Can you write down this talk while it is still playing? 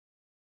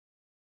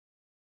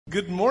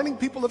Good morning,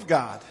 people of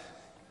God.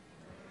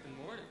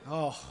 Good morning.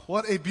 Oh,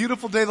 what a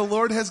beautiful day the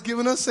Lord has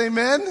given us.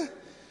 Amen.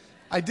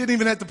 I didn't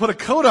even have to put a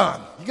coat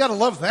on. You got to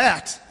love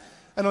that.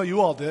 I know you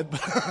all did, but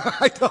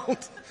I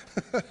don't.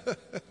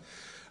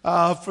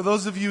 For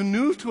those of you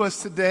new to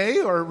us today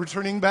or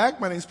returning back,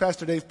 my name is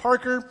Pastor Dave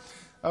Parker.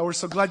 We're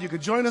so glad you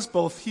could join us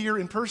both here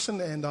in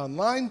person and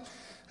online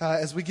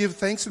as we give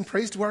thanks and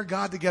praise to our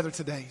God together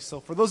today.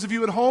 So for those of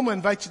you at home, I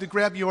invite you to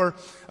grab your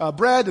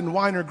bread and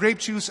wine or grape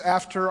juice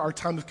after our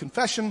time of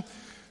confession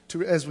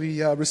as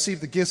we receive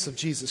the gifts of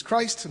Jesus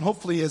Christ. And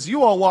hopefully as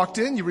you all walked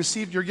in, you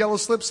received your yellow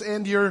slips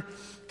and your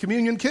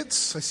communion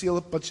kits. I see a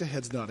bunch of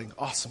heads nodding.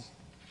 Awesome.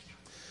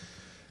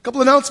 A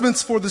couple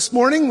announcements for this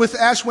morning. With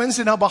Ash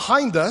Wednesday now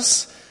behind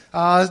us,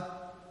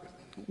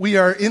 we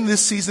are in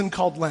this season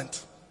called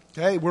Lent.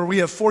 Okay, where we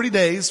have 40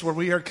 days where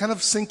we are kind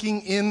of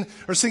sinking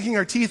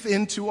our teeth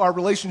into our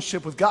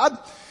relationship with God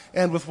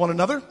and with one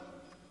another.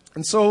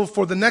 And so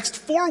for the next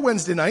 4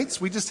 Wednesday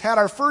nights, we just had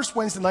our first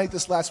Wednesday night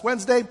this last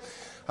Wednesday,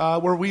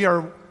 where we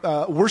are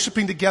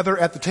worshiping together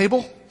at the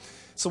table.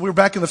 So we were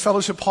back in the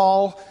fellowship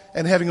hall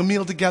and having a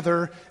meal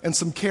together and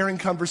some caring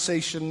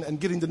conversation and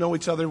getting to know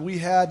each other. We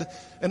had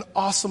an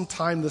awesome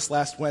time this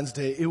last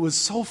Wednesday. It was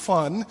so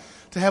fun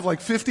to have like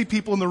 50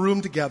 people in the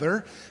room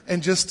together,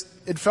 and just,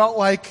 it felt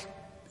like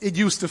it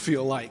used to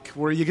feel like,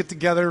 where you get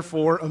together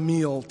for a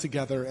meal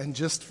together and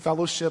just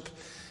fellowship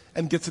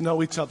and get to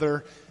know each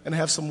other and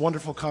have some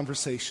wonderful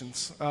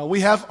conversations.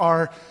 We have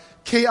our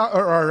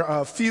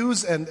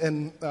Fuse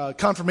and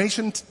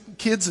confirmation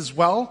kids as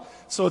well,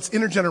 so it's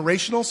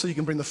intergenerational, so you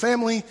can bring the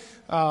family.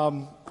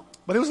 But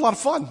it was a lot of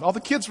fun. All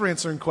the kids were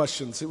answering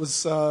questions. It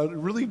was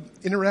really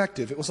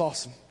interactive. It was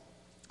awesome.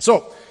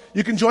 So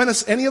you can join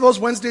us any of those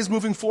Wednesdays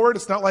moving forward.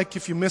 It's not like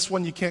if you miss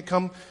one, you can't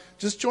come.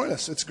 Just join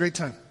us. It's a great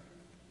time.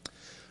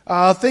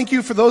 Thank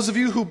you for those of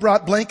you who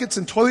brought blankets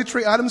and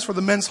toiletry items for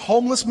the men's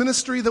homeless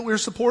ministry that we're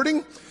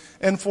supporting,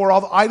 and for all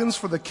the items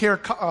for the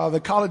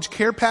college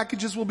care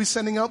packages we'll be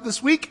sending out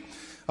this week.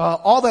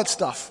 All that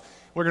stuff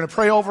we're going to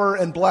pray over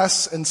and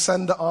bless and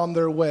send on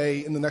their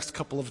way in the next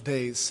couple of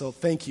days. So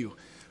thank you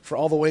for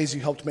all the ways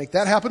you helped make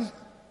that happen.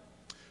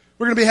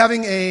 We're going to be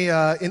having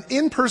an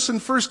in-person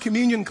First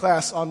Communion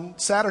class on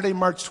Saturday,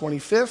 March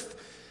 25th,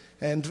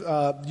 and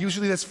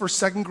usually that's for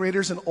second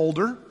graders and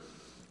older.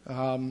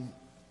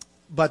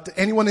 But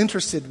anyone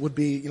interested would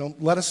be,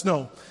 let us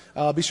know.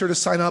 Be sure to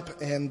sign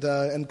up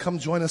and come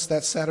join us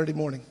that Saturday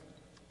morning.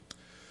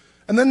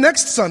 And then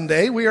next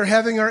Sunday, we are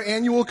having our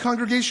annual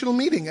congregational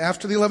meeting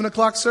after the 11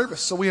 o'clock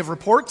service. So we have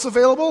reports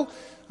available.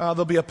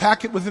 There'll be a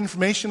packet with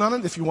information on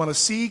it if you want to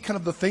see kind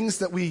of the things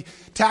that we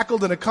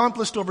tackled and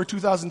accomplished over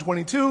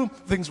 2022,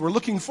 things we're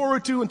looking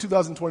forward to in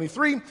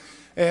 2023.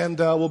 And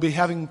we'll be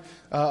having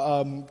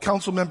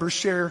council members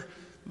share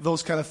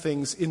those kind of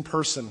things in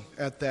person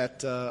at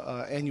that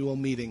annual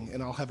meeting,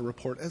 and I'll have a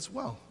report as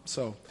well.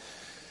 So,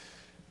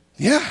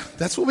 yeah,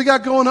 that's what we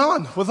got going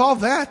on. With all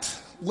that,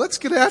 let's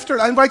get after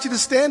it. I invite you to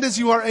stand as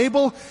you are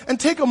able and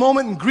take a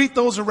moment and greet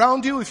those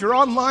around you. If you're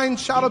online,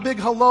 shout a big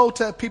hello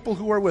to people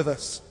who are with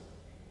us.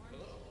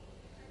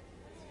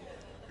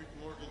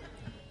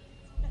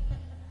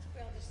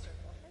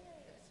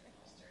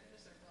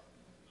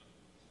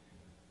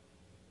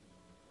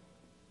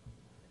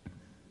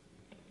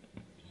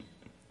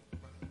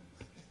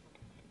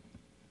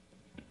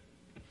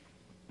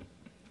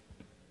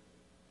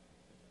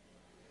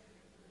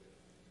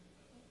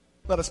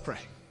 Let us pray.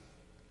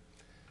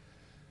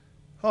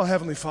 Oh,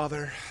 Heavenly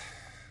Father,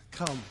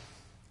 come.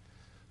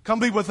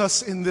 Come be with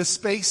us in this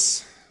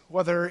space,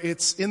 whether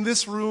it's in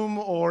this room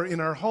or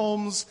in our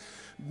homes.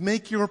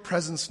 Make your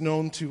presence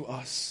known to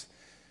us.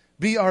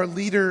 Be our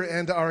leader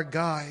and our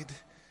guide.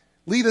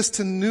 Lead us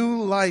to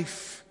new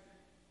life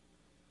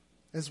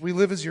as we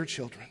live as your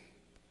children.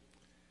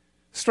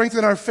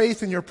 Strengthen our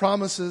faith in your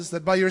promises,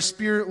 that by your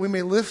Spirit we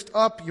may lift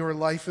up your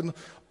life in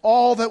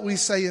all that we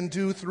say and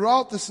do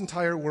throughout this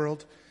entire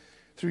world.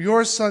 Through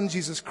your Son,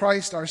 Jesus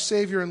Christ, our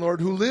Savior and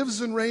Lord, who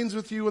lives and reigns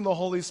with you in the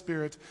Holy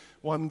Spirit,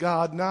 one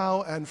God,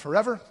 now and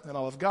forever. And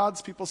all of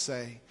God's people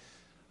say,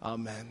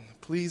 Amen.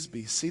 Please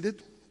be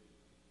seated.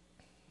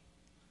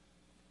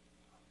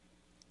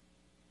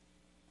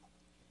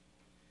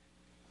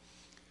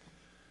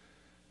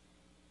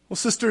 Well,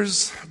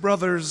 sisters,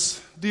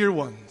 brothers, dear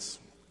ones,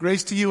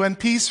 grace to you and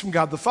peace from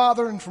God the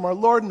Father and from our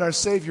Lord and our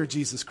Savior,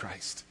 Jesus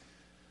Christ.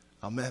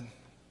 Amen.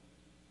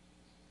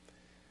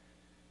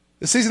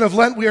 This season of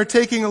Lent, we are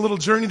taking a little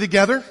journey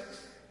together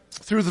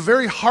through the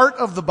very heart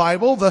of the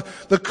Bible,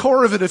 the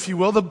core of it, if you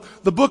will,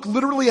 the book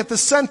literally at the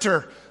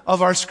center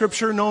of our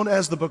scripture, known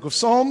as the Book of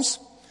Psalms.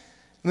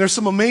 And there's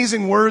some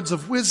amazing words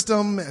of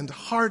wisdom and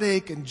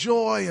heartache and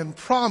joy and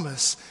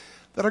promise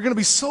that are going to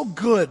be so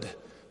good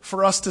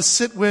for us to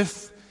sit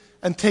with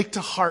and take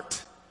to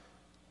heart.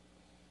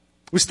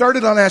 We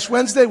started on Ash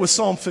Wednesday with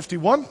Psalm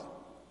 51.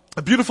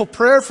 A beautiful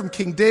prayer from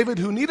King David,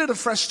 who needed a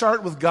fresh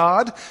start with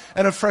God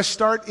and a fresh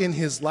start in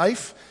his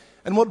life.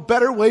 And what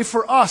better way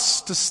for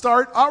us to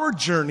start our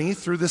journey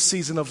through this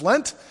season of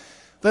Lent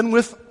than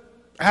with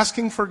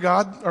asking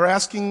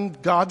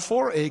God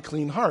for a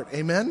clean heart.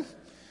 Amen?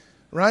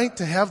 right?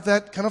 To have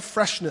that kind of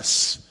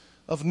freshness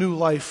of new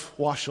life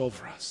wash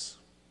over us.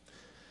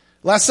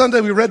 Last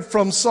Sunday we read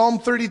from Psalm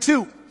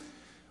 32,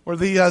 where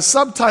the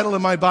subtitle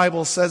in my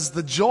Bible says,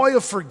 "The Joy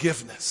of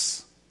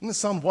Forgiveness." Doesn't it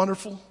sound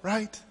wonderful,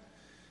 right?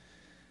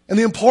 And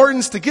the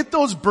importance to get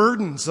those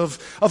burdens of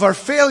our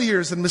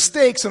failures and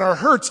mistakes and our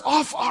hurts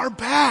off our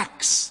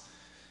backs.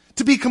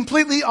 To be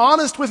completely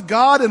honest with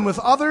God and with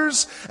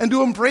others, and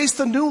to embrace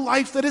the new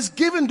life that is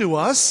given to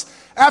us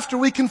after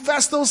we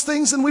confess those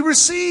things and we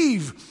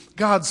receive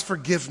God's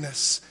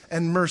forgiveness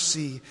and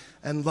mercy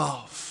and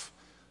love.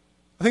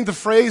 I think the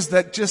phrase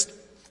that just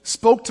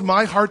spoke to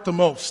my heart the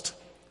most,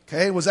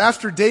 was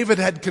after David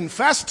had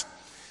confessed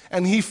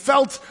and he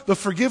felt the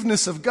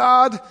forgiveness of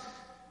God.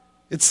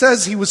 It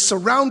says he was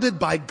surrounded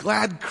by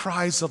glad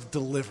cries of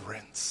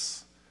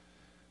deliverance.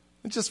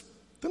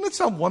 Doesn't it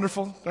sound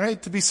wonderful,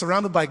 right? To be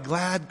surrounded by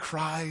glad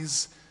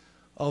cries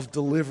of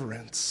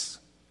deliverance.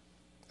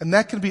 And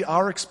that can be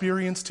our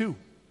experience too,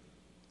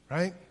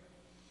 right?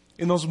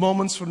 In those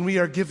moments when we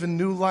are given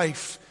new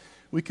life,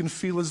 we can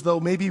feel as though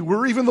maybe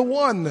we're even the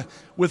one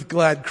with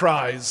glad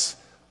cries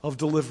of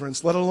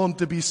deliverance, let alone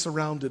to be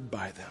surrounded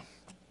by them.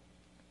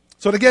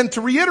 So again,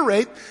 to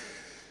reiterate,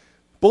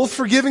 both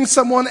forgiving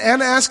someone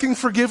and asking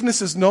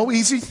forgiveness is no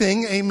easy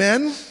thing,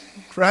 amen,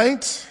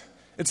 right?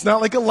 It's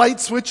not like a light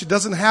switch, it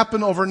doesn't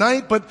happen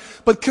overnight,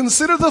 but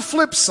consider the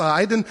flip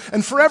side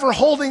and forever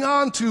holding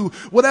on to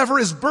whatever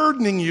is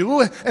burdening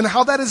you and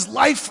how that is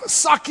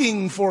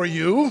life-sucking for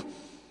you,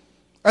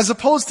 as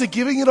opposed to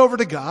giving it over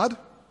to God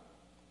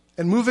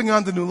and moving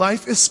on to new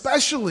life,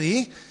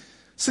 especially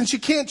since you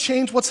can't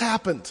change what's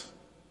happened,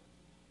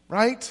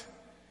 right?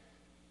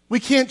 We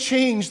can't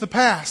change the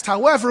past.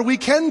 However, we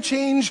can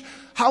change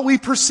how we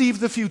perceive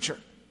the future.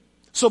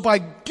 So by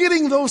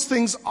getting those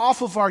things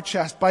off of our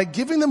chest, by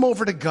giving them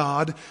over to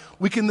God,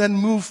 we can then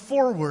move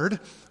forward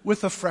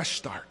with a fresh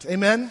start.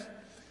 Amen?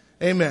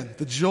 Amen.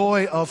 The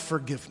joy of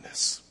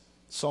forgiveness.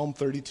 Psalm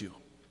 32.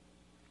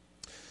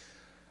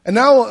 And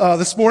now,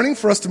 this morning,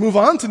 for us to move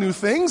on to new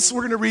things,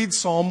 we're going to read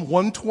Psalm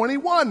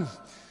 121.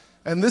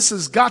 And this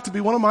has got to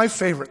be one of my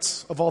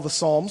favorites of all the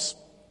Psalms.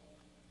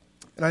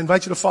 And I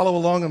invite you to follow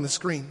along on the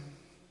screen.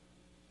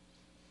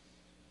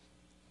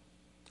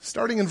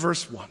 Starting in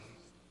verse 1.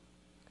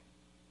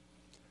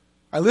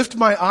 I lift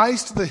my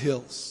eyes to the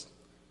hills.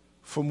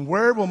 From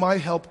where will my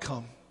help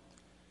come?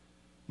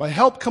 My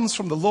help comes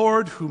from the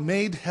Lord who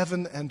made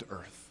heaven and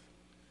earth.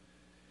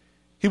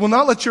 He will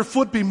not let your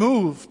foot be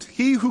moved.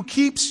 He who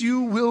keeps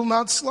you will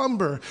not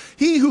slumber.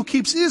 He who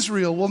keeps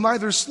Israel will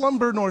neither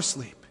slumber nor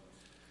sleep.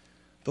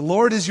 The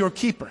Lord is your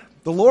keeper.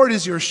 The Lord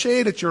is your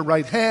shade at your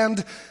right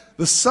hand.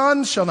 The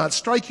sun shall not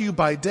strike you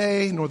by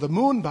day, nor the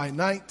moon by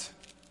night.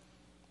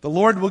 The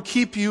Lord will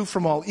keep you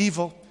from all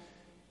evil.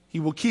 He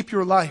will keep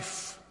your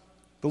life.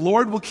 The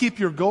Lord will keep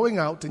your going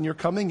out and your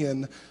coming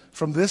in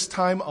from this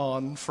time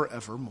on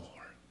forevermore.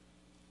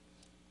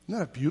 Isn't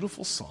that a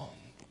beautiful psalm?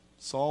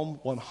 Psalm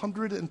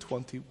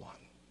 121.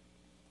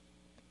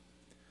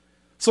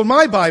 So in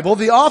my Bible,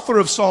 the author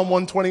of Psalm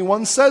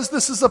 121 says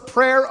this is a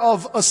prayer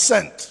of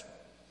ascent.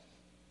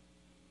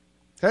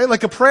 Okay,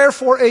 like a prayer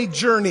for a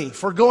journey,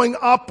 for going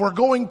up or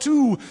going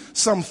to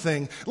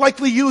something,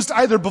 likely used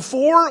either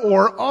before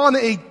or on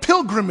a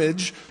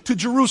pilgrimage to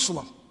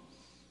Jerusalem.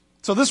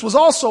 So this was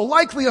also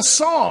likely a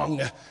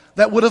song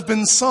that would have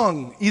been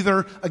sung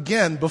either,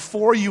 again,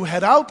 before you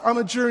head out on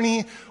a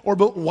journey or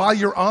while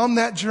you're on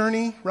that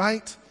journey,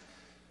 right?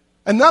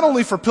 And not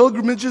only for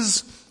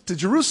pilgrimages to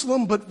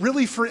Jerusalem, but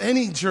really for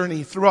any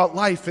journey throughout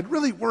life. It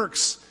really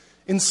works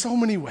in so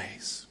many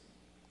ways.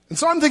 And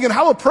so I'm thinking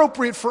how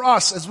appropriate for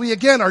us as we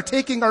again are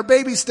taking our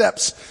baby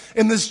steps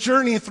in this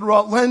journey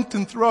throughout Lent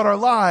and throughout our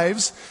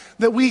lives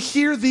that we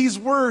hear these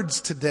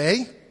words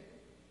today.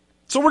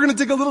 So we're going to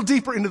dig a little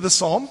deeper into the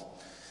psalm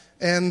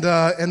and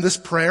this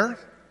prayer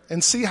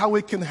and see how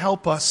it can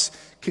help us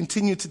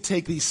continue to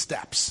take these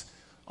steps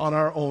on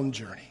our own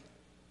journey.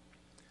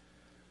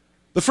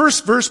 The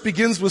first verse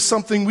begins with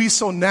something we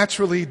so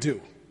naturally do.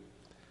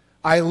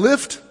 I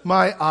lift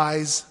my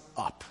eyes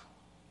up.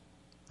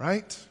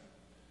 Right?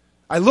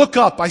 I look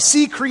up. I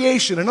see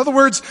creation. In other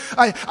words,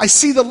 I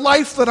see the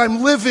life that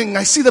I'm living.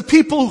 I see the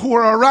people who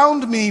are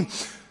around me.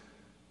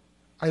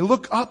 I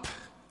look up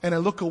and I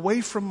look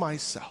away from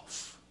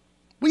myself.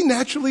 We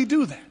naturally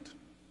do that.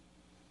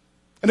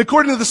 And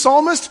according to the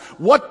psalmist,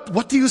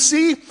 what do you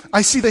see?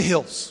 I see the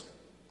hills.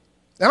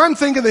 And I'm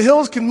thinking the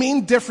hills can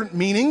mean different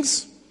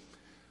meanings.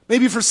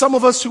 Maybe for some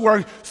of us who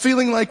are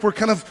feeling like we're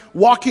kind of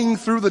walking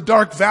through the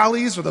dark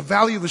valleys or the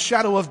valley of the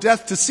shadow of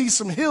death, to see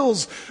some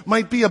hills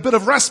might be a bit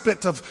of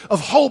respite, of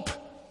hope,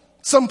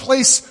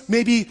 someplace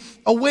maybe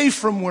away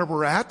from where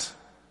we're at.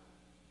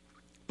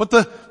 But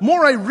the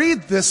more I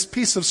read this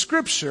piece of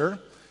scripture,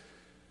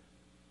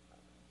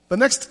 the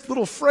next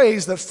little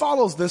phrase that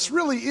follows this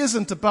really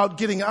isn't about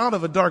getting out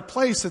of a dark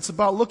place. It's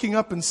about looking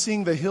up and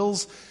seeing the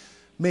hills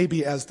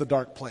maybe as the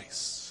dark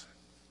place.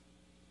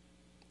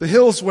 The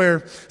hills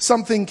where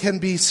something can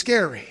be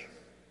scary.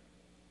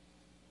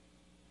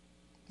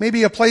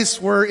 Maybe a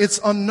place where it's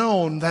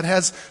unknown, that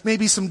has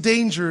maybe some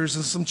dangers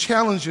and some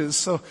challenges.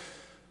 So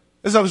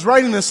as I was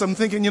writing this, I'm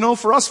thinking,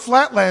 for us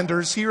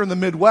flatlanders here in the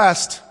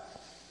Midwest,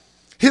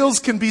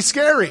 hills can be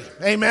scary.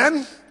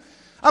 Amen?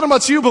 I don't know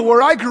about you, but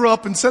where I grew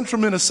up in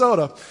central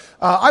Minnesota,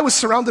 I was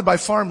surrounded by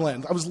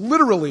farmland. Our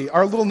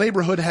little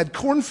neighborhood had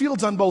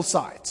cornfields on both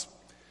sides.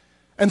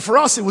 And for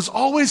us, it was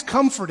always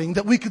comforting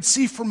that we could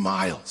see for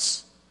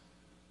miles.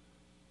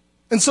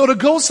 And so to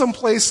go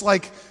someplace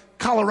like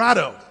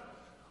Colorado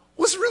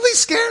was really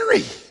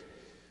scary.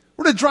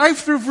 Or to drive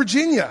through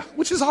Virginia,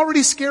 which is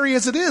already scary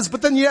as it is,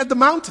 but then you add the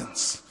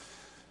mountains.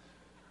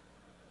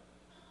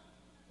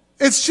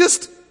 It's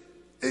just,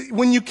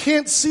 when you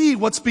can't see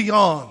what's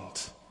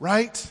beyond,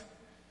 right?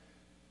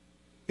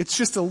 It's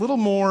just a little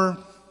more,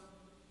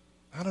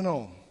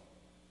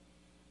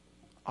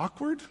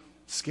 awkward,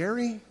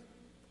 scary,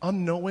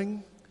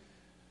 unknowing.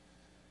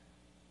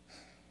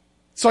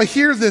 So I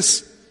hear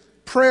this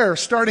prayer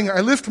starting, I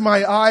lift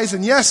my eyes,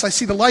 and yes, I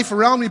see the life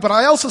around me, but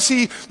I also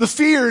see the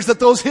fears that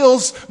those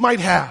hills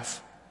might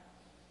have.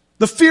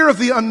 The fear of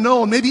the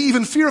unknown, maybe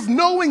even fear of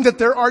knowing that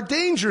there are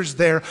dangers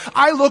there.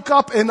 I look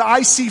up and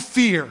I see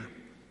fear,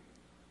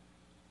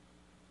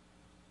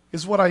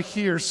 is what I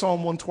hear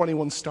Psalm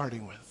 121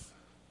 starting with.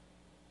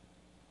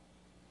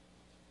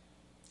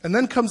 And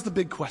then comes the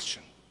big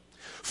question.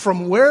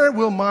 From where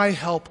will my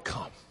help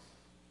come?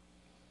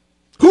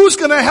 Who's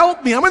going to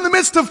help me? I'm in the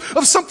midst of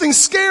something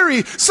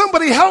scary.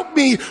 Somebody help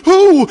me.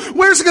 Who?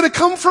 Where's it going to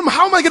come from?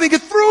 How am I going to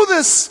get through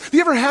this? Have you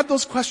ever had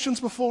those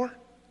questions before?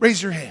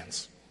 Raise your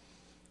hands.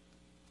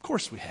 Of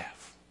course we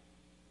have.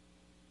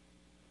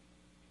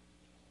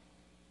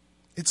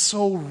 It's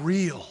so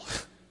real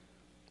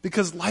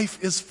because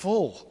life is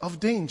full of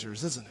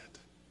dangers, isn't it?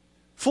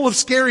 Full of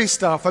scary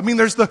stuff.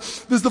 There's the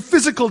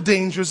physical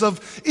dangers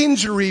of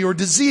injury or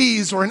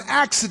disease or an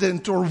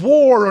accident or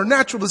war or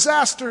natural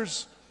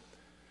disasters.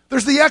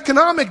 There's the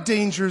economic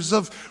dangers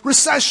of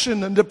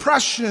recession and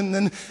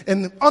depression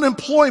and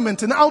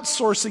unemployment and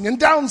outsourcing and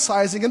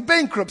downsizing and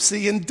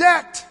bankruptcy and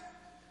debt.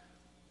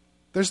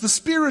 There's the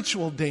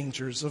spiritual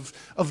dangers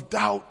of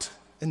doubt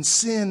and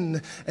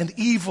sin and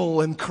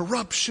evil and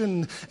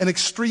corruption and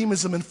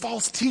extremism and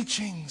false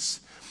teachings.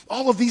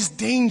 All of these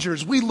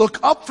dangers, we look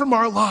up from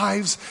our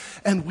lives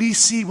and we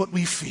see what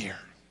we fear.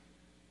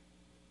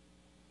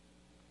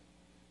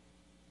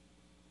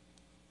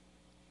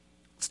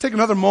 Let's take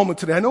another moment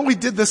today. I know we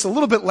did this a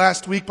little bit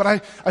last week, but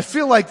I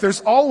feel like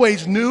there's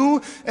always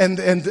new and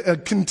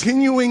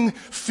continuing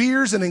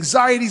fears and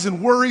anxieties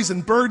and worries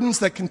and burdens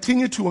that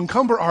continue to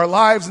encumber our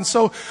lives. And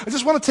so I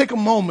just want to take a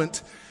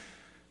moment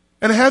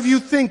and have you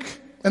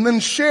think and then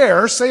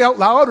share, say out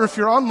loud, or if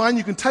you're online,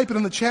 you can type it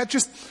in the chat.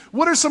 Just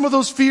what are some of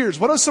those fears?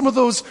 What are some of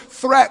those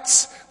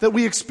threats that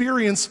we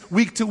experience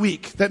week to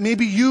week that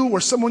maybe you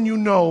or someone you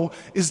know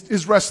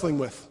is wrestling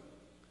with?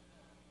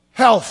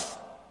 Health.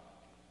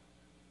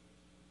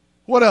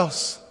 What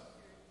else?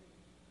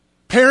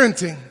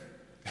 Parenting.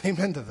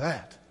 Amen to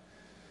that.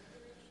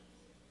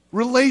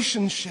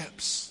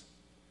 Relationships.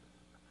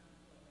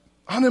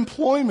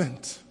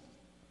 Unemployment.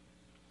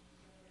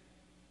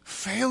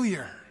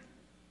 Failure.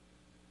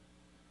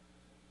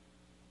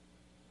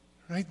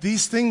 Right?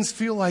 These things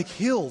feel like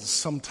hills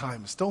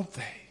sometimes, don't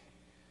they?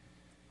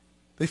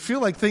 They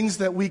feel like things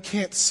that we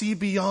can't see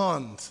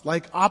beyond,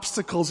 like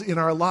obstacles in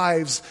our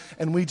lives,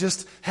 and we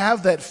just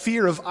have that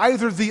fear of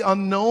either the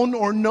unknown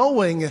or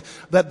knowing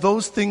that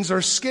those things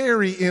are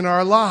scary in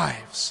our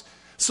lives.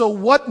 So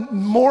what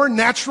more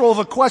natural of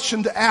a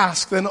question to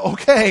ask than,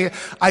 okay,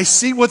 I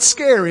see what's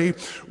scary,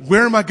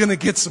 where am I going to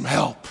get some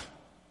help?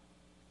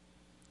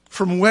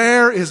 From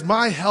where is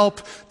my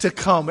help to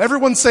come?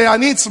 Everyone say, I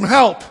need some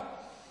help.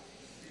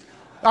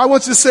 I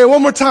want you to say it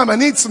one more time, I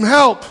need some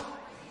help.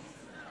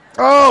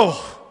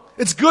 Oh,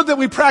 it's good that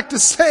we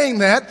practice saying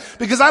that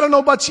because I don't know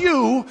about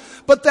you,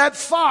 but that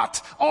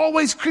thought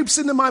always creeps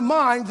into my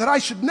mind that I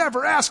should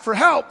never ask for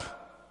help.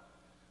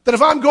 That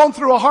if I'm going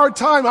through a hard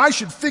time, I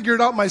should figure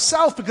it out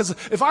myself because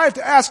if I have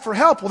to ask for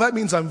help, well, that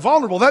means I'm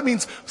vulnerable. That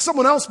means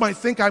someone else might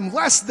think I'm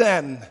less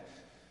than.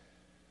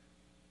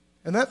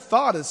 And that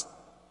thought is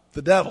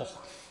the devil.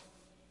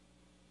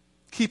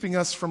 Keeping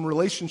us from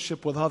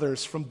relationship with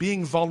others, from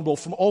being vulnerable,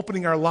 from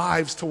opening our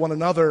lives to one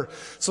another.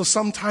 So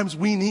sometimes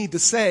we need to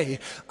say,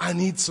 I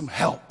need some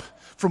help.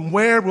 From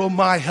where will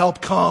my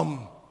help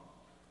come?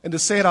 And to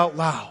say it out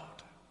loud.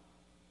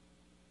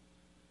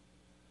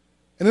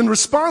 And in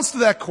response to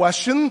that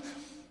question,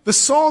 the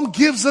psalm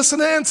gives us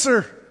an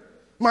answer.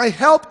 My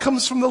help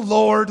comes from the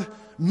Lord,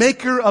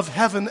 maker of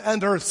heaven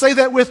and earth. Say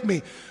that with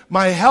me.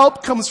 My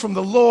help comes from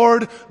the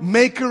Lord,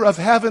 maker of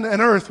heaven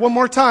and earth. One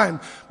more time.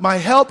 My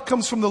help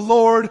comes from the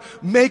Lord,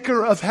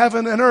 maker of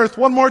heaven and earth.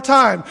 One more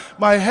time.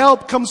 My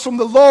help comes from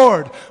the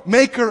Lord,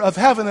 maker of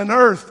heaven and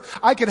earth.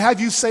 I could have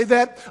you say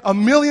that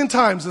 1,000,000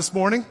 times this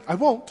morning. I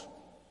won't.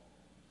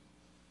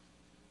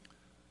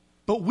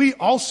 But we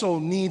also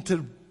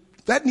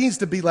that needs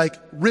to be like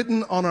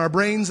written on our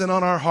brains and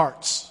on our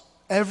hearts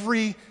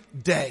every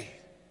day.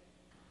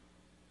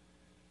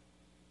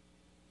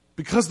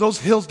 Because those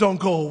hills don't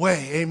go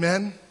away,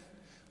 amen?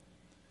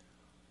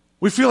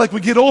 We feel like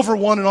we get over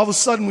one and all of a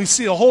sudden we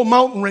see a whole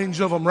mountain range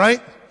of them,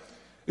 right?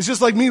 It's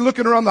just like me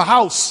looking around the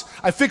house.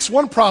 I fix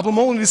one problem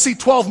only to see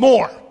 12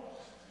 more.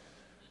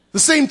 The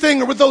same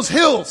thing with those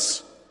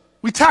hills.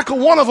 We tackle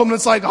one of them and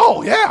it's like,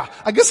 oh yeah,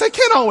 I guess I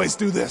can't always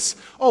do this.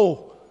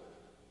 Oh,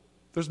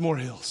 there's more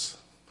hills.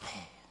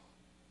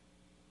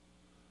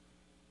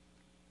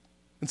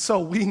 And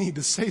so we need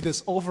to say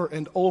this over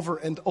and over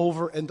and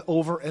over and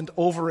over and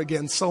over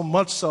again, so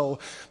much so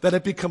that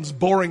it becomes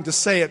boring to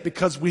say it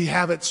because we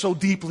have it so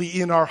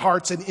deeply in our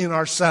hearts and in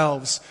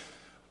ourselves.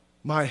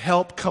 My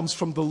help comes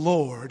from the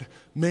Lord,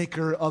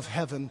 maker of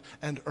heaven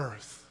and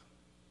earth.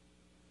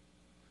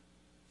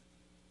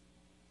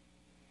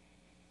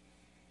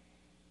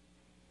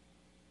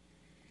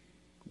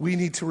 We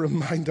need to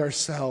remind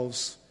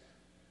ourselves,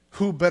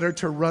 who better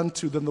to run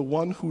to than the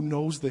one who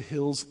knows the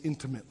hills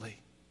intimately?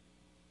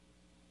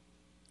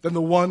 Than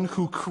the one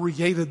who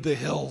created the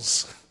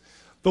hills,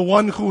 the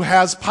one who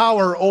has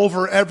power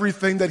over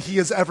everything that he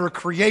has ever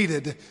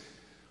created.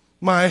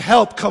 My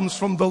help comes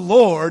from the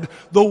Lord,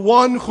 the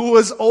one who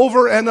is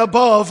over and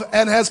above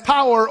and has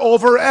power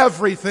over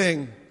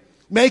everything.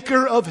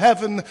 Maker of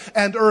heaven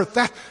and earth.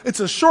 It's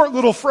a short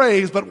little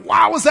phrase, but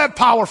wow, is that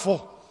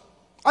powerful.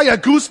 I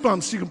got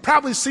goosebumps. You can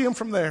probably see them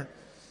from there.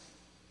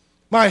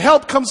 My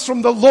help comes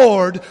from the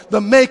Lord, the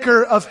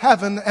maker of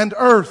heaven and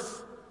earth.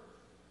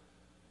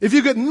 If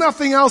you get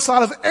nothing else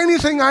out of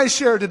anything I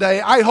share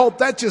today, I hope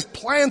that just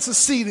plants a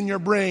seed in your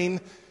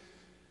brain.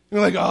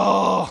 You're like,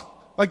 oh,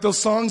 like those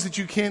songs that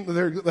you can't,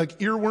 they're like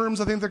earworms,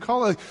 I think they're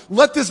called. Like,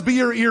 let this be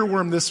your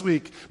earworm this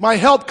week. My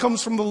help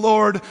comes from the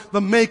Lord,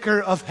 the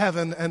maker of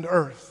heaven and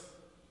earth.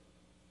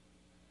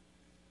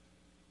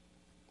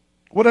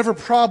 Whatever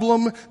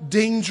problem,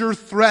 danger,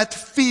 threat,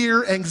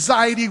 fear,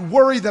 anxiety,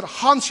 worry that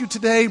haunts you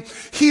today,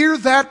 hear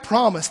that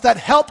promise. That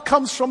help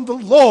comes from the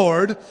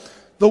Lord,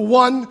 the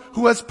one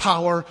who has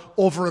power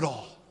over it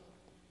all.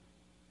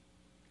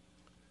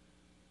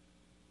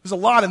 There's a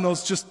lot in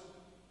those just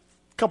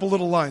couple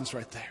little lines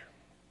right there.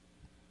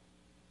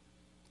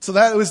 So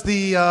that was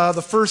the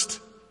first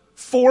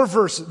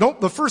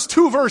the first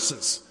two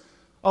verses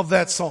of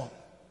that psalm.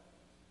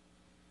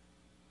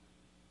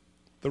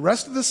 The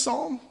rest of this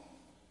psalm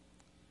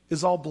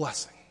is all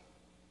blessing.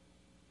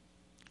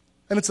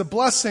 And it's a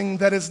blessing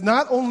that is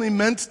not only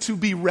meant to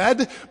be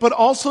read, but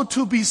also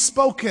to be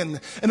spoken.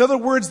 In other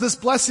words, this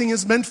blessing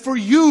is meant for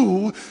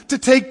you to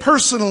take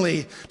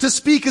personally, to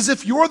speak as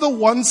if you're the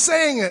one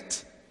saying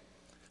it.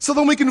 So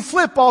then we can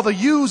flip all the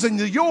yous and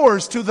the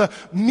yours to the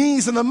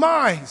me's and the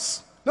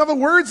my's. In other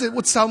words, it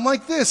would sound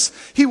like this.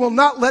 He will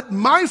not let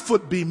my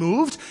foot be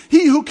moved.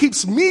 He who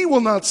keeps me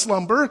will not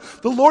slumber.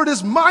 The Lord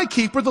is my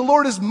keeper. The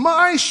Lord is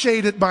my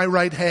shade at my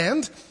right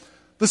hand.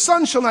 The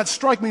sun shall not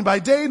strike me by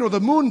day, nor the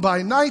moon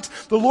by night.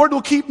 The Lord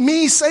will keep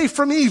me safe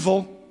from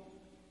evil.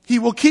 He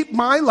will keep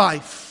my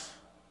life.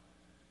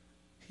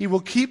 He will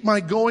keep my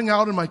going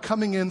out and my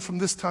coming in from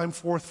this time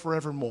forth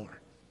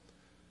forevermore.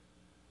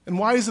 And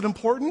why is it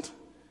important?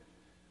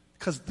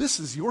 Because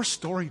this is your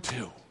story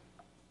too.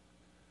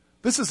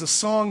 This is a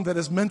song that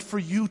is meant for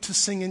you to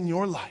sing in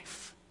your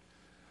life.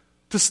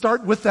 To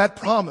start with that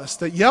promise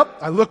that, yep,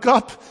 I look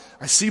up,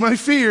 I see my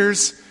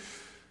fears,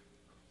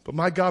 but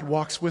my God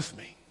walks with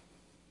me.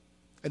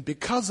 And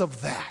because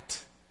of that,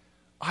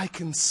 I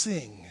can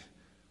sing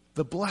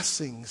the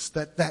blessings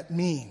that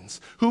means.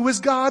 Who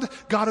is God?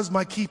 God is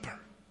my keeper.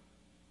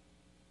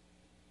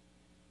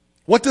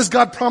 What does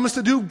God promise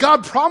to do?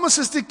 God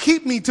promises to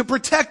keep me, to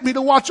protect me,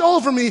 to watch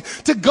over me,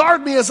 to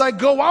guard me as I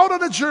go out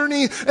on a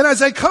journey and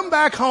as I come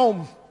back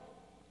home.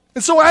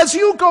 And so as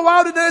you go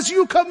out and as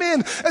you come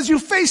in, as you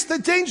face the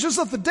dangers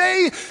of the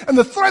day and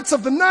the threats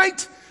of the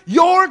night,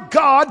 your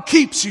God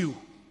keeps you.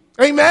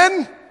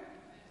 Amen?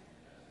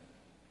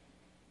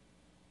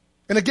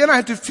 And again,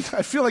 I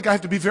feel like I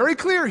have to be very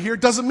clear here.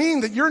 It doesn't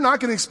mean that you're not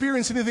going to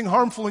experience anything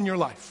harmful in your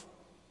life.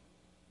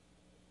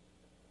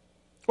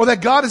 Or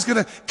that God is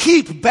going to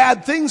keep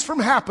bad things from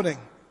happening.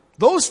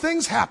 Those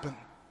things happen.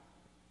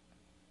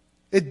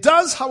 It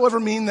does, however,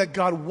 mean that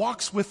God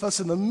walks with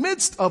us in the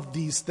midst of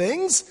these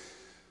things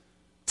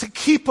to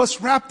keep us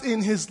wrapped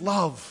in His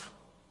love.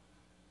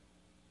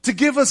 To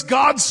give us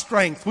God's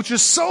strength, which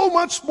is so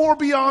much more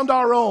beyond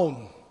our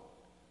own.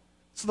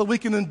 So that we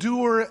can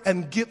endure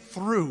and get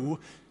through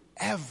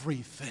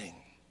everything.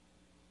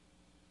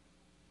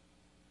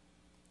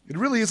 It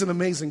really is an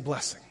amazing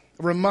blessing.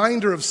 A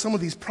reminder of some of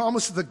these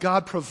promises that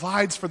God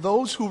provides for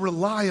those who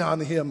rely on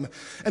Him.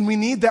 And we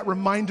need that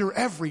reminder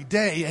every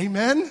day.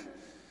 Amen?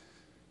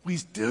 We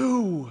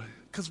do,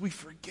 because we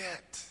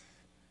forget.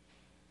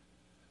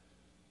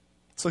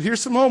 So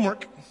here's some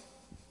homework.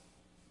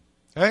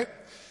 Okay?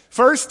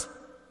 First,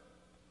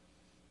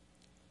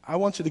 I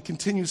want you to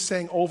continue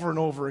saying over and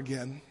over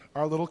again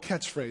our little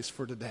catchphrase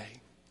for today.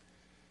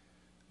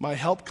 My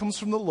help comes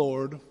from the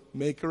Lord,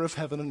 maker of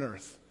heaven and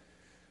earth.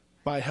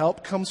 My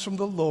help comes from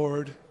the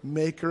Lord,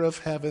 maker of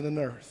heaven and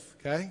earth.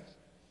 Okay?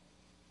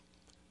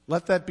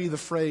 Let that be the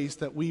phrase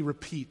that we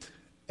repeat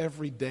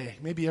every day.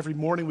 Maybe every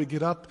morning we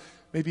get up,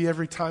 Maybe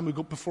every time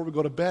before we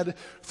go to bed,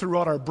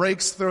 throughout our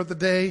breaks throughout the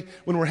day,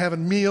 when we're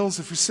having meals,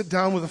 if you sit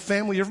down with a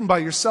family, you're even by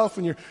yourself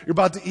when you're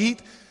about to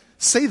eat,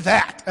 say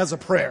that as a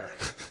prayer.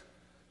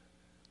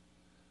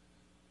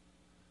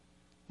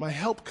 My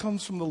help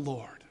comes from the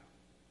Lord,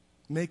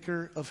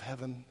 maker of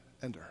heaven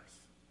and earth.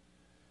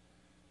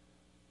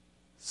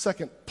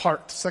 Second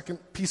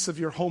piece of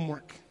your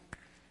homework.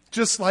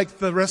 Just like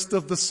the rest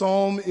of the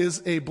psalm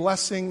is a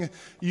blessing,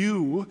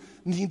 you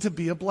need to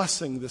be a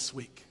blessing this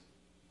week.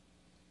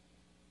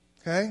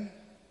 Okay?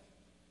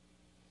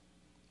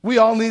 We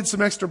all need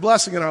some extra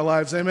blessing in our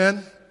lives,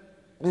 amen?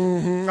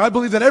 I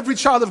believe that every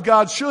child of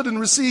God should and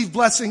receive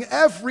blessing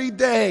every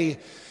day.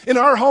 In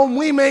our home,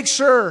 we make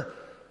sure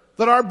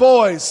that our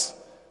boys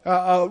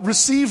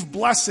receive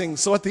blessing.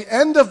 So at the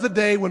end of the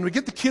day, when we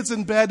get the kids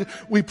in bed,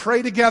 we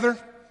pray together.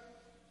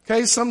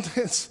 Okay,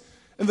 sometimes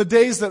in the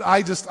days that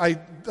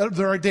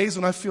there are days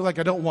when I feel like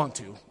I don't want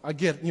to.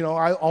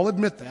 I'll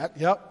admit that,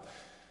 yep.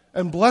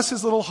 And bless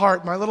his little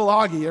heart, my little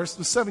Augie,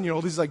 the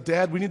 7-year-old, he's like,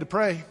 Dad, we need to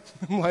pray.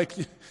 I'm like,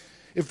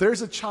 if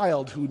there's a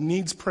child who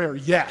needs prayer,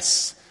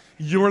 yes,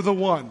 you're the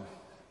one.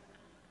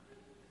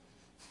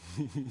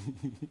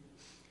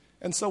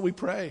 And so we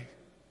pray.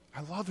 I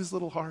love his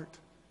little heart.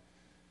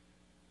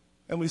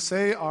 And we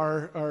say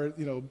our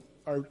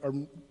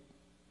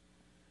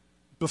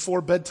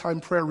before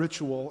bedtime prayer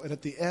ritual, and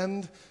at the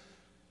end,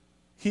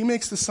 he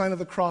makes the sign of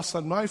the cross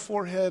on my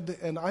forehead,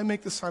 and I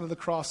make the sign of the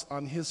cross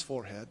on his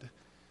forehead.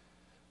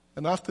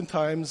 And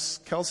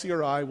oftentimes, Kelsey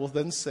or I will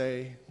then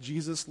say,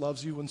 Jesus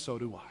loves you and so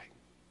do I.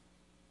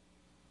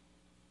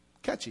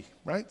 Catchy,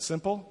 right?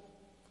 Simple.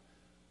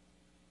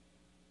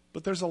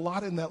 But there's a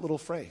lot in that little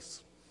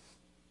phrase.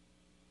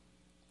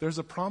 There's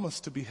a promise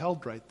to be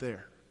held right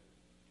there.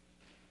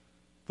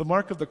 The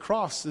mark of the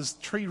cross is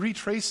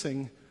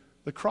retracing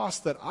the cross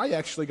that I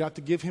actually got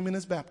to give him in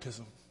his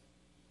baptism.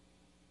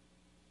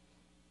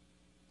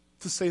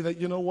 To say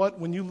that, you know what,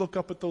 when you look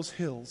up at those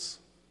hills,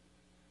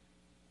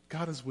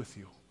 God is with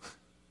you.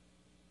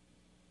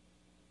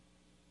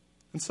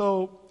 And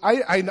so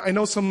I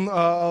know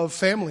some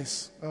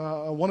families,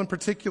 one in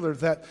particular,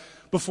 that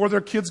before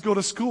their kids go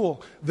to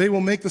school, they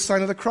will make the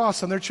sign of the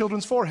cross on their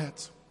children's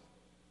foreheads.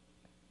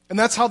 And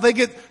that's how they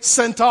get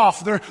sent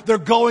off. They're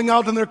going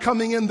out and they're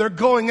coming in. Their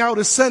going out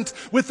is sent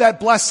with that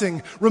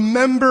blessing.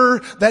 Remember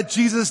that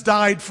Jesus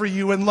died for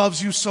you and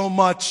loves you so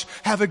much.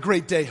 Have a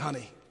great day,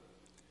 honey.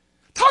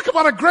 Talk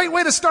about a great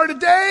way to start a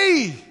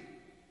day.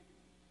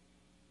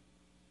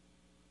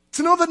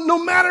 To know that no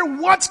matter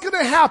what's going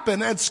to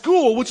happen at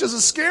school, which is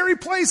a scary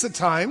place at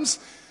times,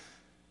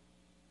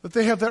 that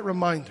they have that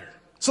reminder.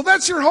 So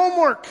that's your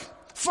homework.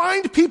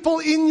 Find people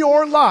in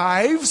your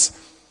lives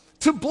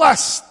to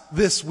bless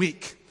this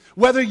week.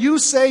 Whether you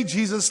say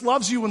Jesus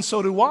loves you and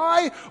so do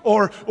I,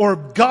 or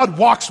God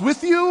walks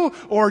with you,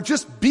 or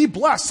just be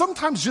blessed.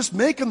 Sometimes just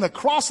making the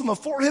cross on the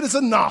forehead is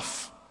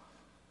enough.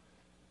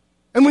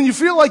 And when you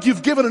feel like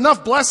you've given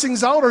enough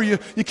blessings out, or you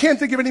can't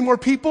think of any more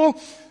people,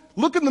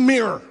 look in the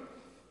mirror.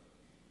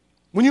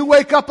 When you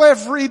wake up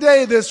every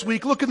day this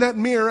week, look in that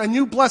mirror and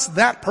you bless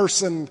that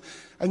person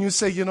and you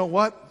say, you know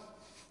what?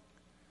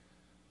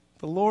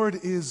 The Lord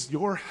is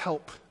your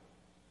help.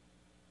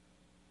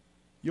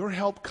 Your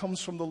help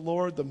comes from the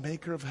Lord, the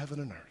maker of heaven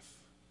and earth.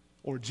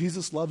 Or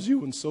Jesus loves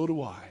you and so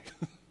do I.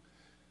 In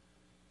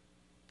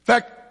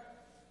fact,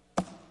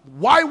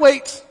 why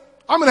wait?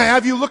 I'm going to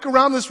have you look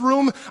around this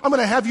room. I'm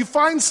going to have you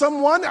find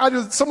someone,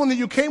 either someone that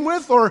you came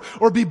with or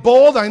be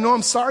bold. I know,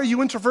 I'm sorry, you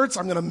introverts,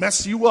 I'm going to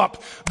mess you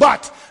up.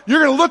 But you're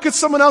going to look at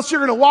someone else,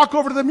 you're going to walk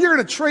over to them, you're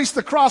going to trace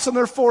the cross on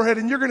their forehead,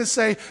 and you're going to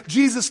say,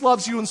 Jesus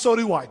loves you and so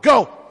do I.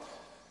 Go.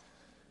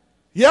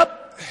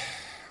 Yep.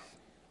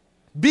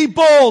 Be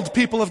bold,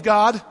 people of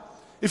God.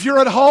 If you're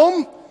at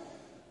home,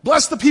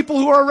 bless the people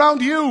who are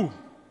around you.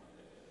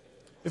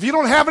 If you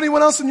don't have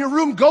anyone else in your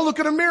room, go look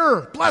in a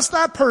mirror. Bless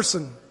that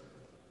person.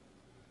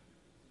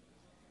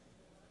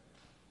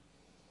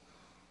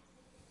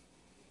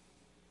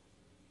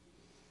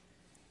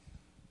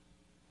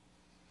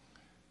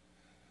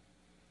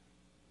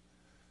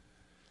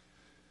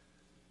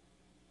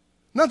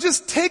 Now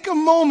just take a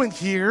moment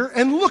here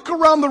and look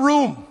around the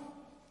room.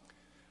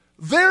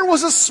 There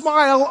was a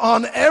smile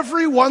on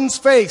everyone's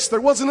face. There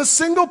wasn't a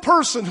single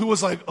person who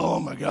was like, oh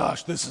my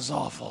gosh, this is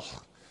awful.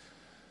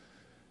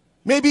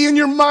 Maybe in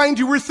your mind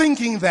you were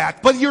thinking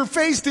that, but your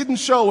face didn't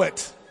show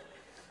it.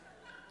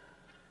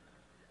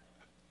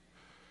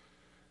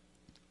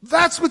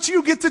 That's what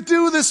you get to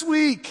do this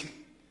week.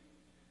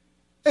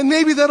 And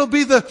maybe that'll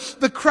be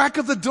the crack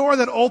of the door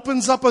that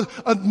opens up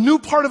a new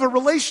part of a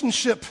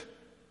relationship.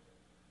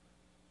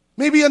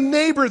 Maybe a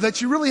neighbor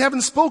that you really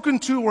haven't spoken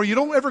to or you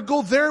don't ever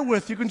go there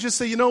with. You can just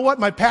say, you know what,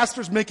 my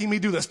pastor's making me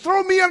do this.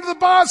 Throw me under the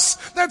bus.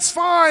 That's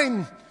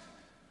fine.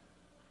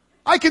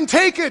 I can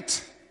take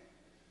it.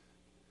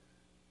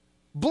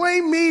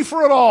 Blame me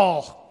for it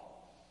all.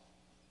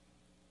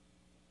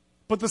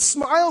 But the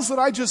smiles that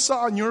I just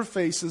saw on your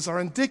faces are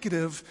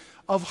indicative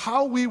of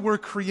how we were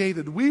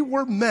created. We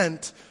were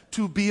meant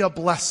to be a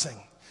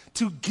blessing,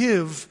 to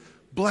give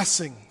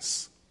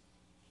blessings.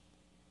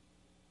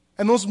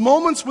 And those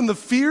moments when the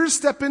fears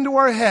step into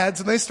our heads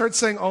and they start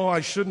saying, oh,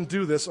 I shouldn't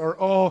do this, or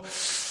oh,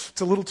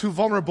 it's a little too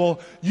vulnerable,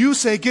 you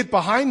say, get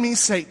behind me,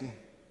 Satan.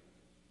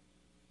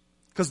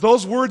 Because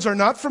those words are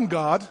not from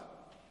God.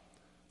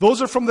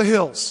 Those are from the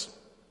hills.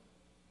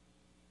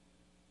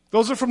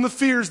 Those are from the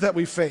fears that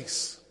we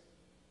face.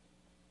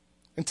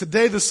 And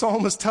today the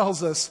psalmist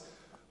tells us,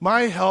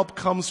 my help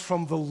comes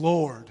from the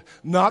Lord,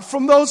 not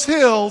from those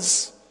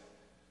hills.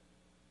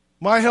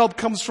 My help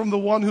comes from the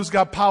one who's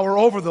got power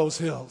over those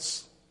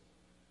hills.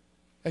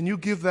 And you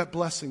give that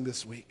blessing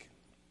this week.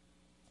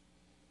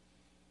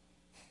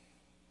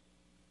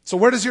 So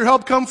where does your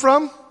help come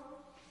from?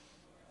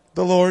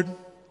 The Lord,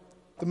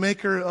 the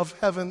maker of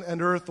heaven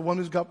and earth, the one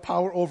who's got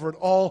power over it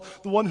all,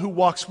 the one who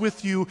walks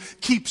with you,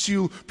 keeps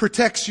you,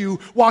 protects you,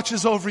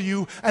 watches over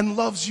you, and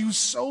loves you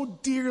so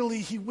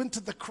dearly he went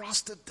to the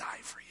cross to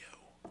die for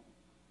you.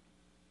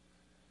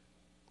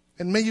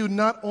 And may you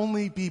not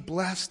only be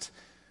blessed,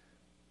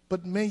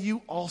 but may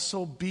you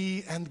also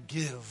be and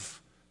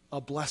give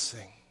a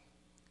blessing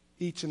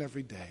each and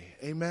every day.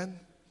 Amen?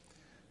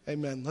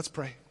 Amen. Let's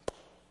pray.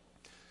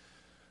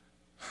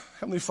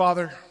 Heavenly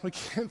Father, we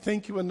can't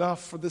thank you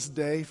enough for this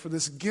day, for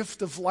this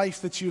gift of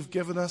life that you've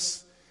given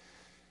us.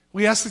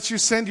 We ask that you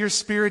send your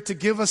Spirit to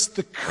give us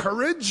the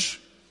courage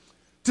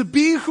to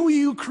be who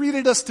you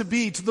created us to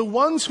be, to the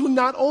ones who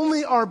not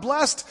only are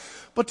blessed,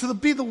 but to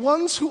be the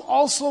ones who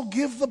also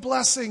give the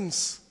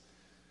blessings.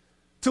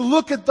 To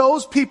look at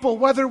those people,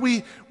 whether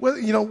we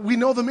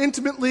know them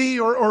intimately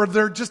or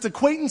they're just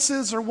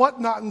acquaintances or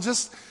whatnot, and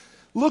just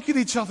look at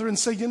each other and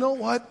say, you know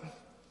what?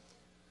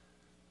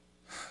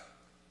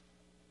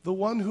 The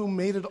one who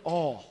made it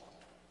all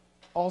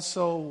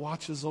also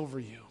watches over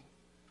you.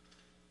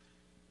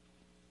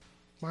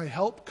 My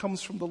help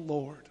comes from the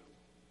Lord,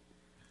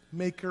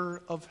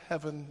 maker of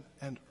heaven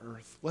and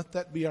earth. Let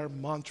that be our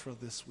mantra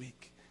this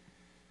week.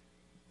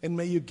 And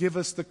may you give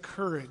us the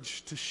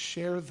courage to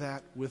share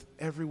that with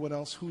everyone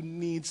else who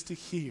needs to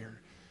hear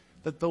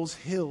that those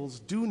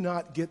hills do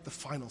not get the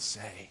final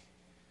say.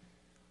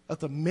 That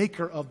the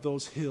maker of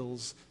those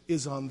hills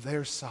is on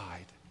their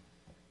side.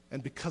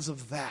 And because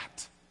of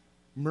that,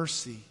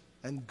 mercy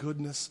and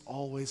goodness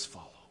always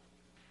follow.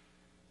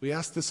 We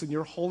ask this in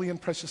your holy and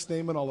precious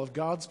name, and all of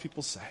God's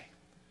people say,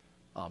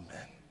 Amen.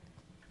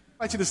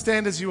 I invite you to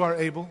stand as you are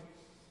able.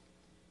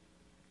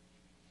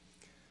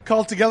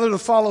 Called together to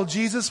follow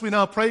Jesus, we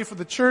now pray for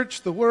the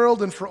church, the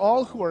world, and for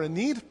all who are in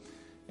need.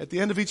 At the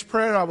end of each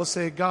prayer, I will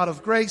say, God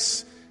of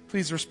grace,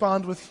 please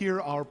respond with,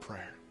 hear our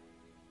prayer.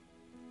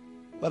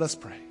 Let us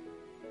pray.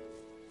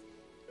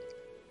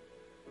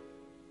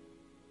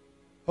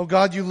 Oh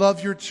God, you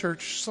love your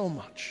church so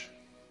much.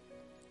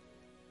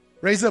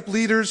 Raise up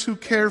leaders who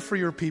care for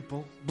your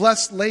people.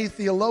 Bless lay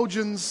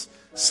theologians,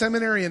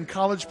 seminary and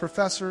college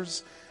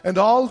professors, and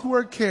all who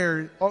are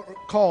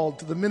called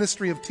to the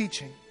ministry of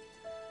teaching,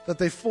 that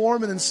they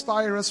form and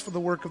inspire us for the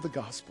work of the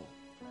gospel.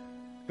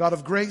 God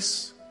of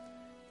grace,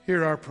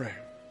 hear our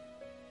prayer.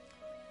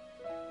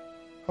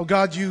 Oh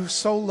God, you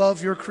so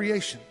love your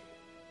creation.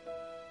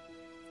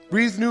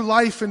 Breathe new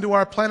life into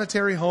our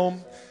planetary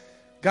home.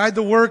 Guide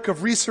the work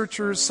of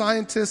researchers,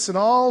 scientists, and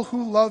all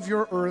who love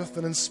your earth,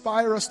 and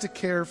inspire us to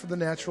care for the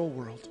natural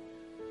world.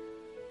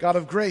 God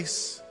of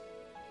grace,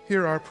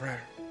 hear our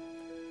prayer.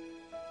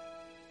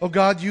 Oh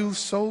God, you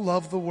so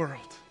love the world.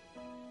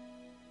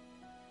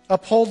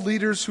 Uphold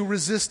leaders who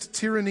resist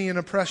tyranny and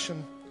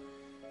oppression.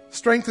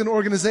 Strengthen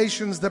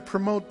organizations that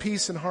promote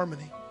peace and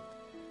harmony.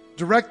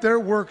 Direct their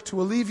work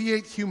to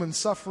alleviate human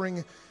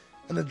suffering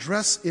and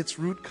address its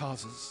root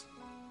causes.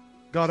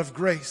 God of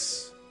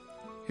grace,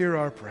 hear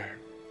our prayer.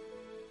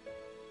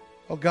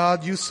 Oh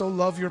God, you so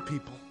love your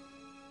people.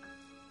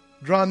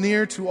 Draw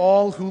near to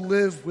all who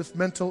live with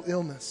mental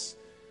illness,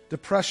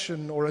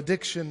 depression, or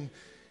addiction,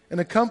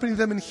 and accompany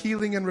them in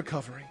healing and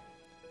recovery.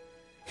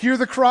 Hear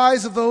the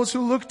cries of those who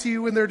look to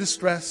you in their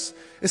distress,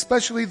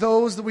 especially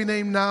those that we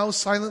name now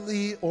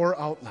silently or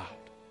out loud.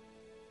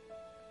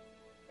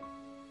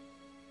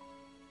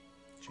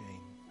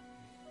 Jane.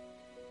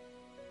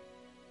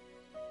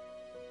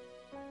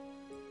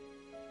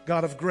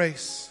 God of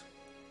grace,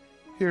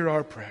 hear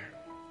our prayer.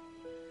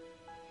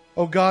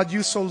 Oh God,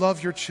 you so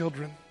love your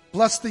children.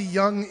 Bless the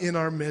young in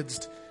our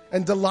midst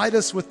and delight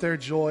us with their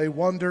joy,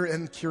 wonder,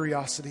 and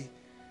curiosity.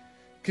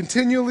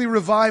 Continually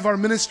revive our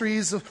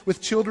ministries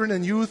with children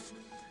and youth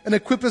and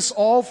equip us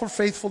all for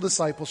faithful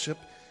discipleship.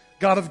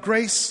 God of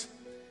grace,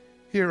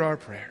 hear our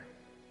prayer.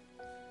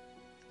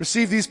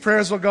 Receive these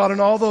prayers, O God, and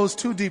all those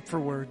too deep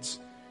for words,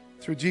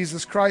 through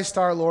Jesus Christ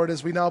our Lord,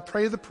 as we now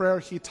pray the prayer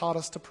he taught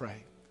us to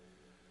pray.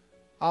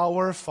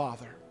 Our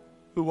Father,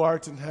 who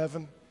art in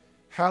heaven,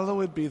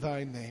 hallowed be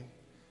thy name.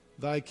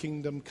 Thy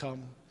kingdom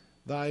come,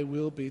 thy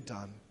will be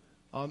done,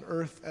 on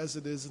earth as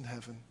it is in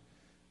heaven.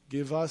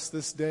 Give us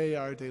this day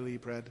our daily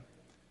bread,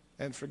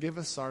 and forgive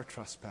us our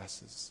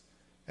trespasses,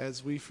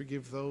 as we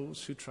forgive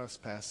those who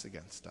trespass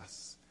against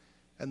us.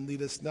 And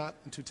lead us not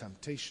into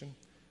temptation,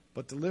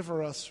 but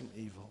deliver us from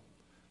evil.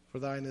 For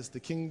thine is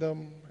the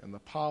kingdom, and the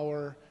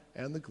power,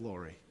 and the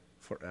glory,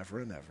 forever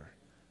and ever.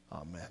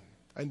 Amen.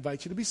 I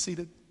invite you to be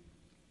seated.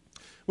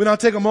 We now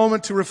take a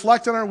moment to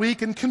reflect on our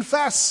week and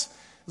confess,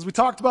 as we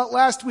talked about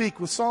last week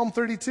with Psalm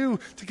 32,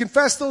 to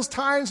confess those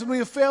times when we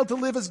have failed to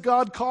live as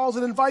God calls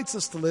and invites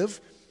us to live.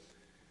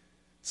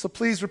 So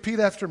please repeat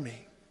after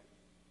me.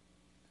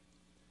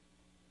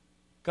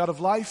 God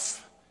of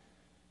life,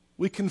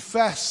 we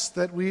confess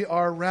that we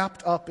are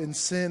wrapped up in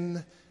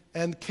sin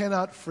and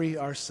cannot free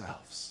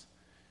ourselves.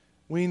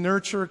 We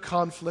nurture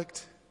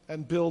conflict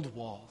and build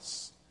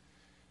walls.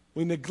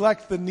 We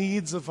neglect the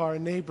needs of our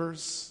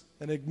neighbors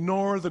and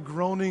ignore the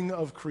groaning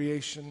of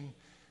creation.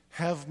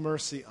 Have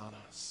mercy on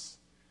us.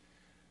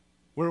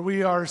 Where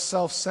we are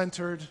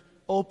self-centered,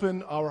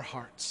 open our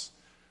hearts.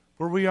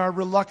 Where we are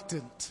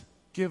reluctant,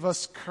 give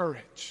us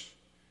courage.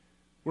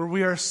 Where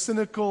we are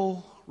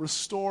cynical,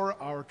 restore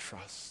our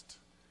trust.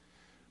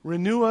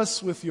 Renew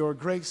us with your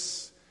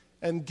grace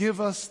and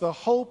give us the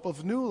hope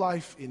of new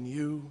life in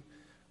you.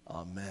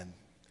 Amen.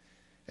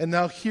 And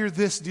now hear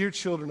this, dear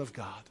children of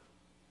God.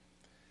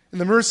 In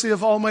the mercy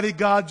of Almighty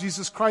God,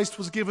 Jesus Christ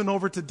was given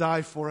over to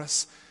die for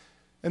us.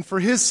 And for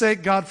his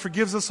sake, God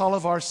forgives us all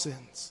of our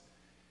sins.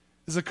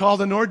 As a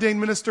called and ordained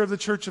minister of the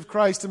Church of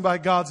Christ and by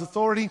God's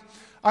authority,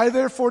 I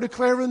therefore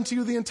declare unto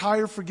you the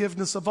entire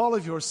forgiveness of all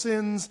of your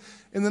sins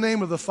in the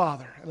name of the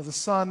Father and of the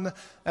Son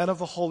and of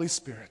the Holy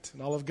Spirit.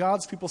 And all of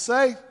God's people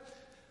say,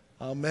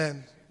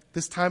 Amen.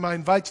 This time I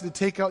invite you to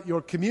take out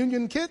your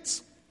communion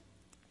kits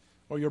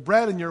or your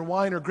bread and your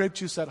wine or grape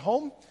juice at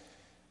home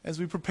as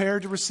we prepare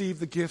to receive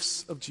the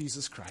gifts of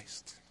Jesus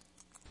Christ.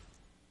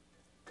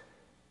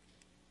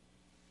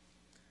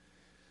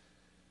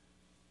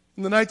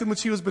 In the night in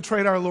which he was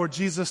betrayed, our Lord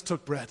Jesus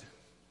took bread.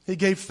 He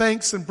gave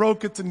thanks and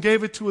broke it and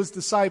gave it to his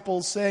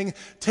disciples, saying,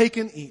 "Take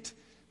and eat.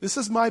 This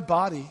is my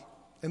body,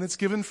 and it's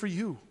given for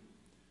you.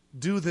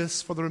 Do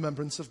this for the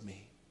remembrance of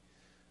me."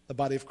 The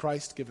body of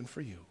Christ given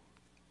for you.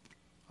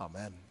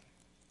 Amen.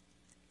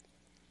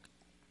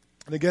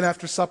 And again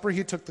after supper,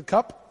 he took the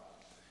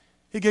cup.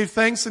 He gave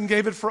thanks and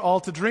gave it for all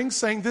to drink,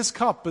 saying, "This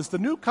cup is the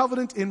new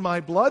covenant in my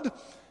blood,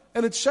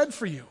 and it's shed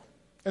for you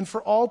and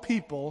for all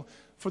people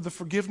for the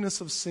forgiveness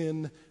of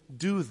sin.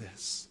 Do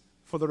this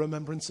for the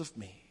remembrance of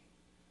me."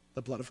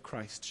 The blood of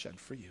Christ shed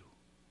for you.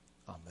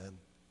 Amen.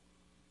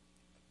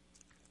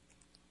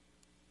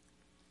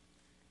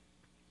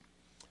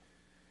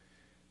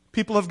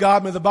 People of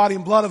God, may the body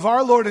and blood of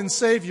our Lord and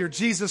Savior,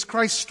 Jesus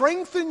Christ,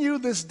 strengthen you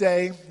this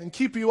day and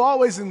keep you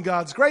always in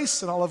God's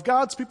grace. And all of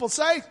God's people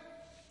say,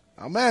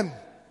 Amen.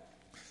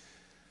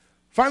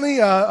 Finally,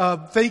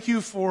 thank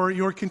you for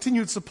your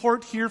continued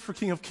support here for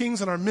King of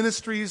Kings and our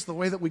ministries, the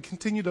way that we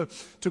continue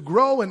to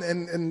grow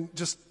and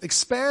just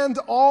expand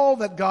all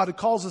that God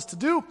calls us to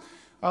do.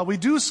 We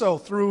do so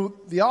through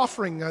the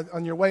offering.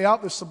 On your way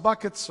out, there's some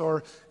buckets,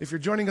 or if you're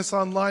joining us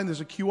online,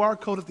 there's a QR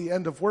code at the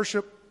end of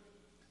worship.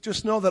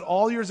 Just know that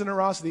all your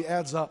generosity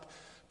adds up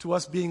to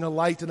us being a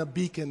light and a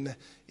beacon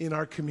in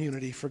our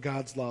community for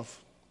God's love.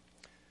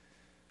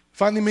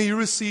 Finally, may you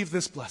receive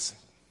this blessing.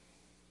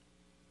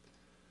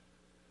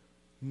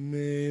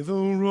 May the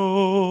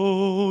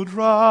road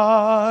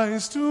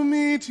rise to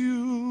meet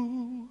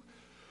you.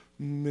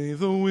 May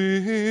the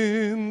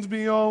wind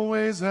be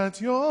always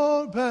at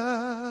your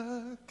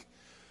back.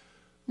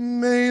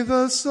 May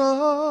the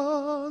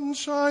sun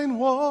shine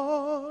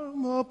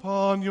warm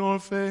upon your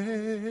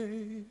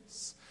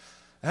face.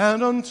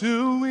 And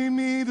until we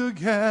meet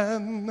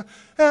again,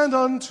 may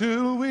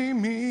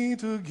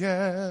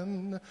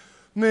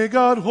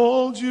God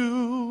hold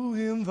you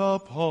in the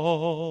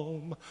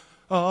palm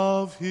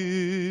of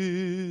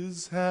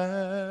his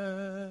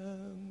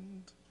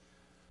hand.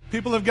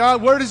 People of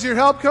God, where does your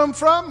help come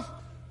from?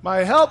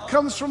 My help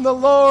comes from the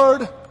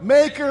Lord,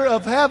 maker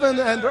of heaven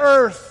and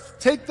earth.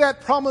 Take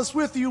that promise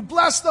with you.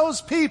 Bless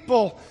those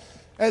people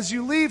as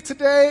you leave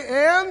today,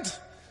 and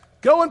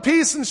go in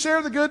peace and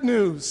share the good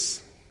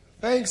news.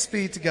 Thanks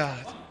be to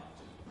God.